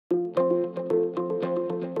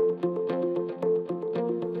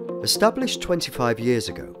Established 25 years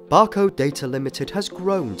ago, Barcode Data Limited has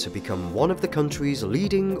grown to become one of the country's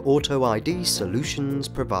leading auto ID solutions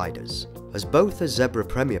providers. As both a Zebra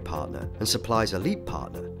Premier Partner and Supplies Elite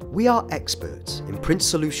Partner, we are experts in print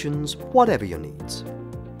solutions, whatever your needs.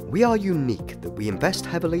 We are unique that we invest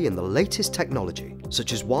heavily in the latest technology,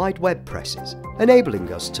 such as wide web presses,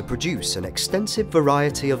 enabling us to produce an extensive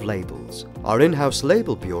variety of labels. Our in-house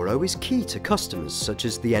label bureau is key to customers such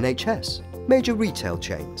as the NHS, major retail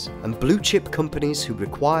chains, and blue-chip companies who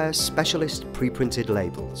require specialist pre-printed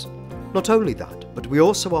labels. Not only that, but we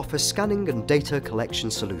also offer scanning and data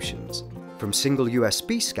collection solutions, from single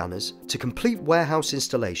USB scanners to complete warehouse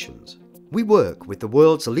installations. We work with the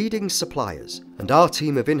world's leading suppliers, and our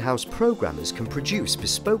team of in-house programmers can produce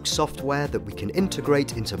bespoke software that we can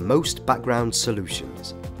integrate into most background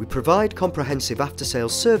solutions. We provide comprehensive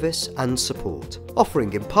after-sales service and support,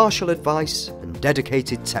 offering impartial advice and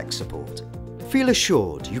dedicated tech support. Feel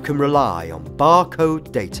assured you can rely on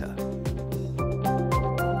Barcode Data.